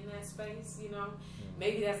be in that space,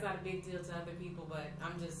 Maybe that's not a big deal to other people, but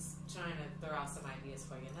I'm just trying to throw out some ideas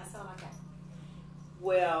for you, and that's all I got.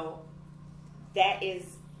 Well, that is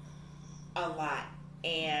a lot,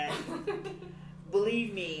 and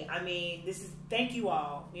believe me, I mean, thank you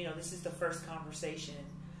all. This is the first conversation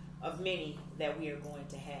of many that we are going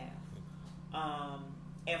to have.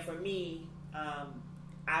 And for me,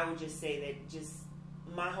 I would just say that just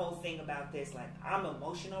my whole thing about this, like, I'm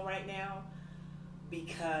emotional right now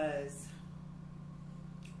because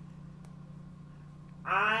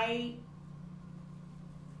I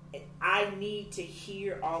need to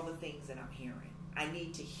hear all the things that I'm hearing. I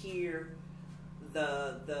need to hear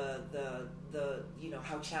the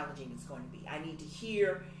how challenging it's going to be. I need to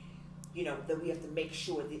hear, that we have to make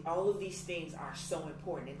sure that all of these things are so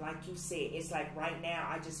important. And like you said, it's like right now,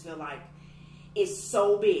 I just feel like it's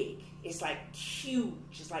so big. It's like huge.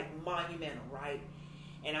 It's like monumental, right?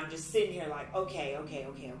 And I'm just sitting here like, okay.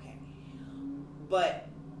 But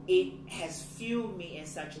it has fueled me in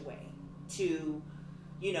such a way to,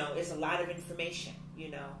 it's a lot of information,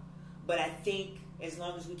 But I think as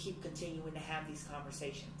long as we keep continuing to have these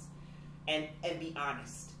conversations and be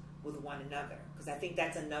honest with one another, because I think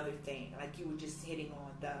that's another thing. Like you were just hitting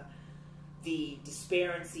on the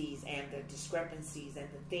disparities and the discrepancies and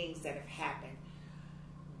the things that have happened.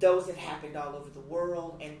 Those have happened all over the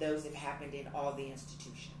world, and those have happened in all the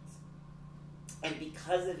institutions. And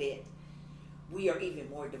because of it, we are even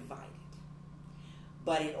more divided.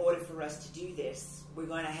 But in order for us to do this, we're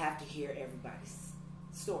going to have to hear everybody's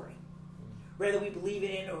story, whether we believe it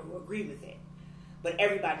in or agree with it. But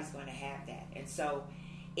everybody's going to have that. And so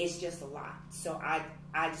it's just a lot. So I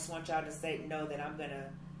just want y'all to know that I'm going to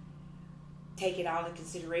take it all in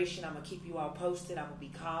consideration. I'm going to keep you all posted. I'm going to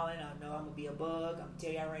be calling. I know I'm going to be a bug. I'm going to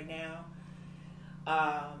tell y'all right now.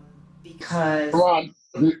 Because...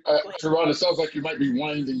 TaRon, it sounds like you might be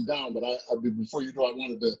winding down, but before you do, I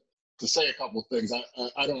wanted to say a couple of things.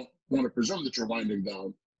 I don't want to presume that you're winding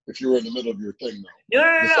down if you're in the middle of your thing, though.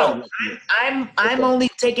 No. Like I'm only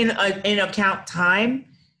taking in account time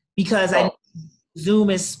because I Zoom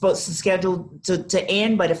is supposed to schedule to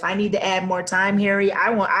end. But if I need to add more time, Harry,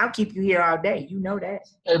 I'll keep you here all day. You know that.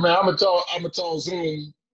 Hey man, I'm gonna tell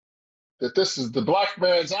Zoom that this is the black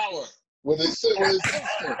man's hour. When they sit with his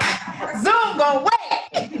sister. Zoom go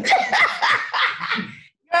wait.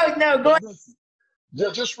 No, go ahead.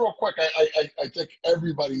 Yeah, just real quick, I think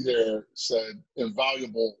everybody there said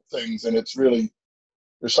invaluable things, and it's really,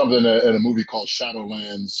 there's something in a movie called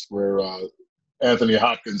Shadowlands where Anthony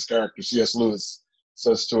Hopkins' character, C.S. Lewis,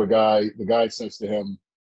 says to the guy says to him,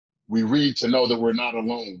 we read to know that we're not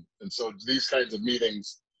alone. And so these kinds of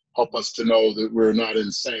meetings help us to know that we're not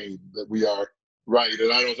insane, that we are right.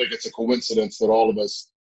 And I don't think it's a coincidence that all of us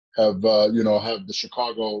have, have the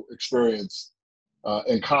Chicago experience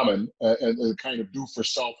in common, and the kind of do for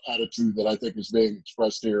self attitude that I think is being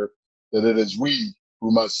expressed here, that it is we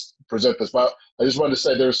who must present this. But I just wanted to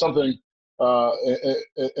say there's something,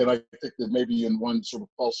 and I think that maybe in one sort of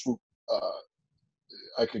false swoop,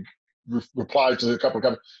 I could reply to a couple of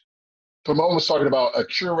comments. Pemon was talking about a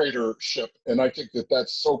curatorship, and I think that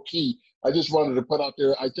that's so key. I just wanted to put out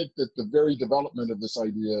there, I think that the very development of this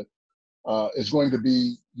idea is going to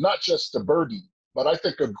be not just a burden, but I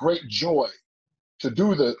think a great joy to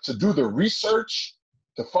do the research,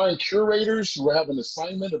 to find curators who have an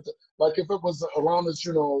assignment of like if it was Alana's,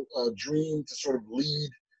 dream to sort of lead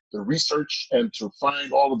the research and to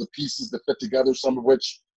find all of the pieces that fit together, some of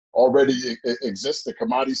which already exist, the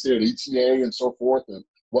Kemati J, the ETA and so forth, and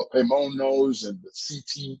what Pemon knows, and the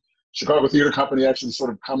CT, Chicago Theater Company actually sort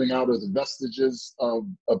of coming out of the vestiges of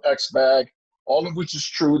X-Bag, all of which is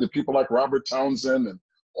true, that people like Robert Townsend and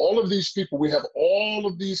all of these people, we have all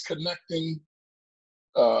of these connecting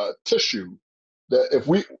tissue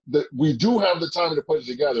that we do have the time to put it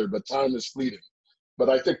together, but time is fleeting. But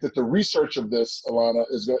I think that the research of this, Alana,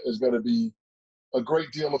 is going to be a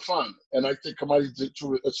great deal of fun. And I think, Kemati,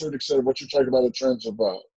 to a certain extent, what you're talking about in terms of,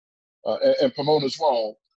 and Pemon as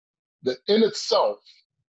well, that in itself,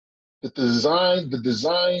 that the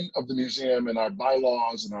design of the museum and our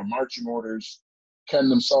bylaws and our marching orders can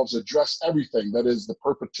themselves address everything. That is the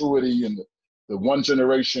perpetuity and the one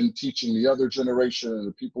generation teaching the other generation, and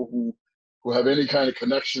the people who have any kind of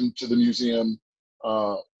connection to the museum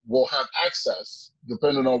will have access,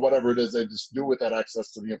 depending on whatever it is they just do with that access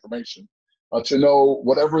to the information, to know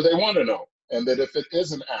whatever they want to know. And that if it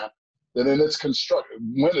is an app, that in its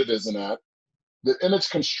when it is an app, that in its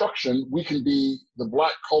construction, we can be the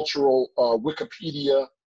Black cultural Wikipedia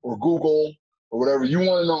or Google or whatever. You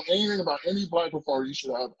want to know anything about any Black performer, you should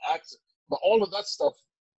have access. But all of that stuff,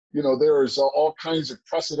 you know, there is all kinds of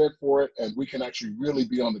precedent for it, and we can actually really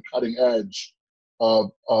be on the cutting edge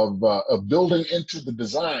of building into the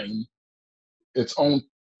design its own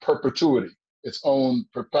perpetuity, its own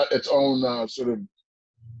sort of.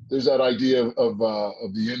 There's that idea of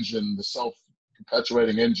the engine, the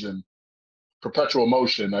self-perpetuating engine, perpetual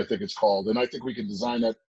motion, I think it's called, and I think we can design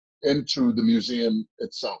that into the museum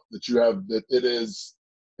itself. That it is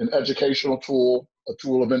an educational tool, a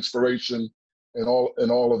tool of inspiration, and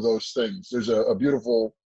all of those things. There's a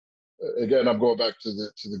beautiful. Again, I'm going back to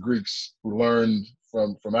the Greeks who learned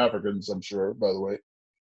from Africans, I'm sure, by the way.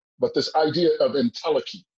 But this idea of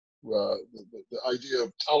entelechy, the idea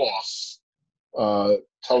of telos,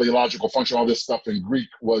 teleological function, all this stuff in Greek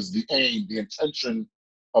was the aim, the intention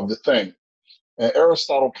of the thing. And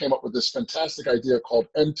Aristotle came up with this fantastic idea called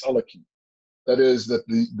entelechy. That is that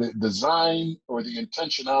the design or the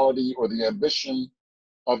intentionality or the ambition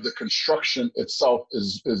of the construction itself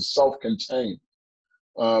is self-contained.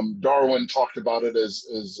 Darwin talked about it as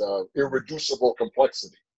irreducible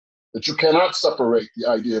complexity, that you cannot separate the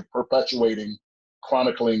idea of perpetuating,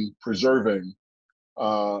 chronicling, preserving.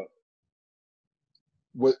 You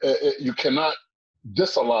cannot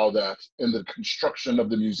disallow that in the construction of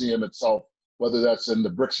the museum itself, whether that's in the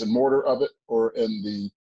bricks and mortar of it or in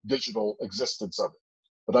the digital existence of it.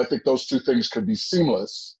 But I think those two things could be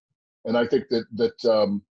seamless. And I think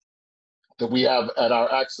that we have at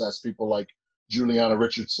our access people like Juliana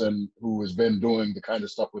Richardson, who has been doing the kind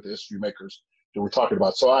of stuff with the history makers that we're talking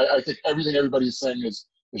about. So I think everything everybody is saying is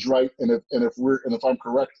right. And if I'm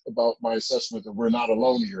correct about my assessment that we're not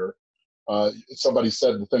alone here, somebody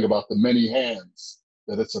said the thing about the many hands,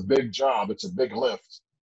 that it's a big job, it's a big lift.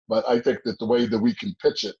 But I think that the way that we can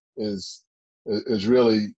pitch it is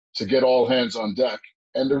really to get all hands on deck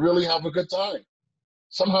and to really have a good time.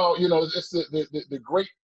 Somehow, you know, it's the great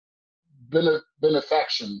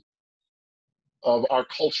benefaction of our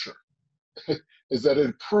culture is that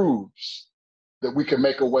it proves that we can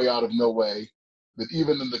make a way out of no way, that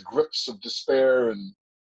even in the grips of despair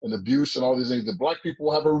and abuse and all these things, that Black people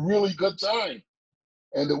will have a really good time.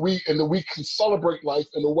 And that we can celebrate life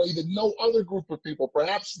in a way that no other group of people,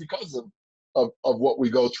 perhaps because of what we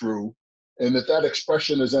go through, and that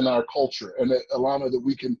expression is in our culture. And that, Alana, that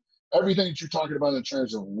we can, everything that you're talking about in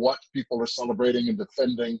terms of what people are celebrating and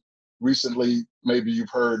defending. Recently, maybe you've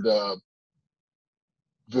heard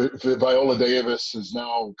Viola Davis is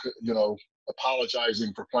now, you know,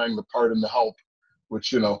 apologizing for playing the part in The Help,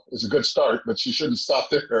 which, you know, is a good start, but she shouldn't stop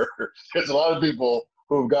there. There's a lot of people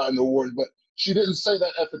who have gotten awards, but she didn't say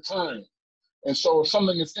that at the time. And so if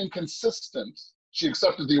something is inconsistent, she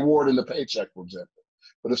accepted the award and the paycheck, for example.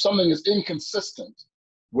 But if something is inconsistent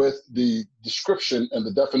with the description and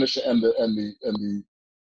the definition and the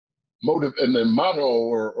motive and the motto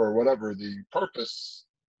or whatever, the purpose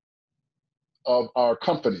of our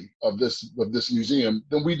company, of this museum,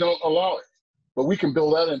 then we don't allow it. But we can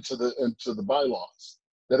build that into the bylaws.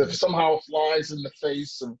 That if somehow flies in the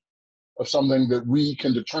face of something that we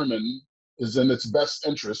can determine is in its best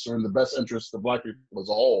interest or in the best interest of Black people as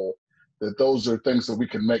a whole, that those are things that we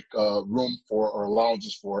can make room for or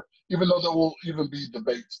allowances for, even though there will even be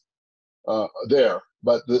debate there.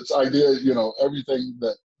 But this idea, you know, everything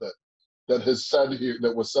that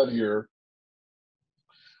was said here,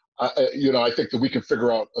 I think that we can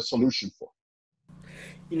figure out a solution for.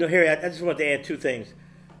 You know, Harry, I just want to add two things.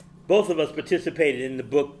 Both of us participated in the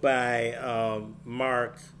book by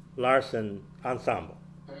Mark Larson Ensemble.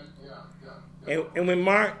 And when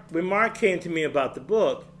Mark came to me about the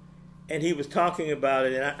book, and he was talking about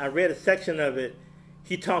it, and I read a section of it,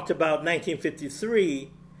 he talked about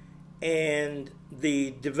 1953 and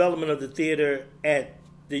the development of the theater at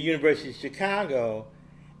the University of Chicago,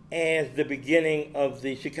 as the beginning of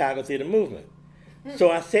the Chicago theater movement.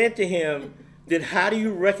 So I said to him, then how do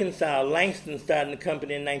you reconcile Langston starting the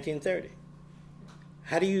company in 1930?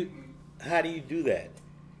 How do you do that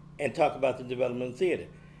and talk about the development of theater?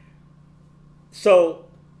 So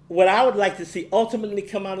what I would like to see ultimately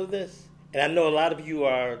come out of this, and I know a lot of you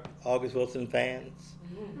are August Wilson fans,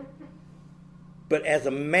 but as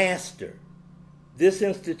a master, this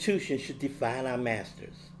institution should define our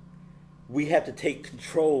masters. We have to take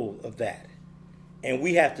control of that. And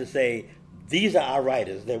we have to say, these are our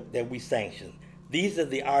writers that we sanction. These are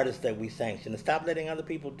the artists that we sanction. And stop letting other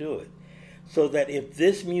people do it. So that if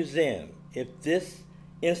this museum, if this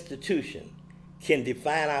institution can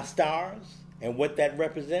define our stars and what that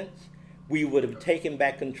represents, we would have taken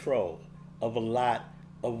back control of a lot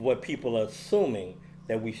of what people are assuming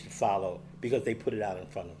that we should follow because they put it out in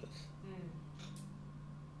front of us.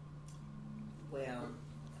 Well,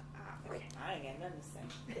 I ain't got nothing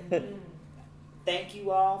to say. Thank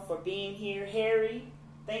you all for being here. Harry,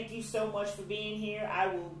 thank you so much for being here. I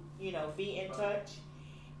will, be in touch.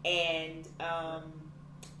 And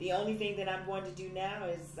the only thing that I'm going to do now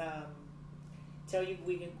is tell you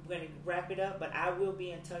we're going to wrap it up, but I will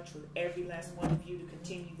be in touch with every last one of you to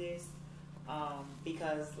continue this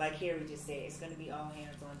because, like Harry just said, it's going to be all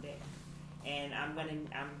hands on deck, and I'm gonna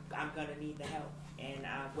need the help, and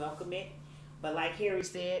I welcome it. But like Harry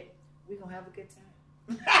said, we're gonna have a good time.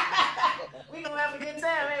 We're gonna have a good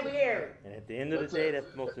time, ain't we, Harry? And at the end of the day,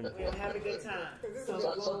 that's the most important. We're gonna have a good time.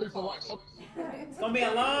 Some people like It's gonna be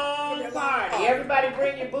a long party. Everybody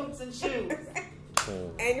bring your boots and shoes.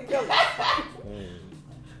 And your pillows.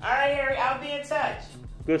 All right, Harry, I'll be in touch.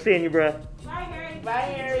 Good seeing you, bro. Bye, Harry. Bye,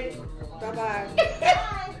 Harry. Bye-bye.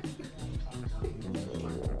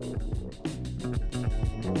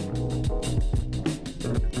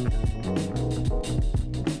 Bye.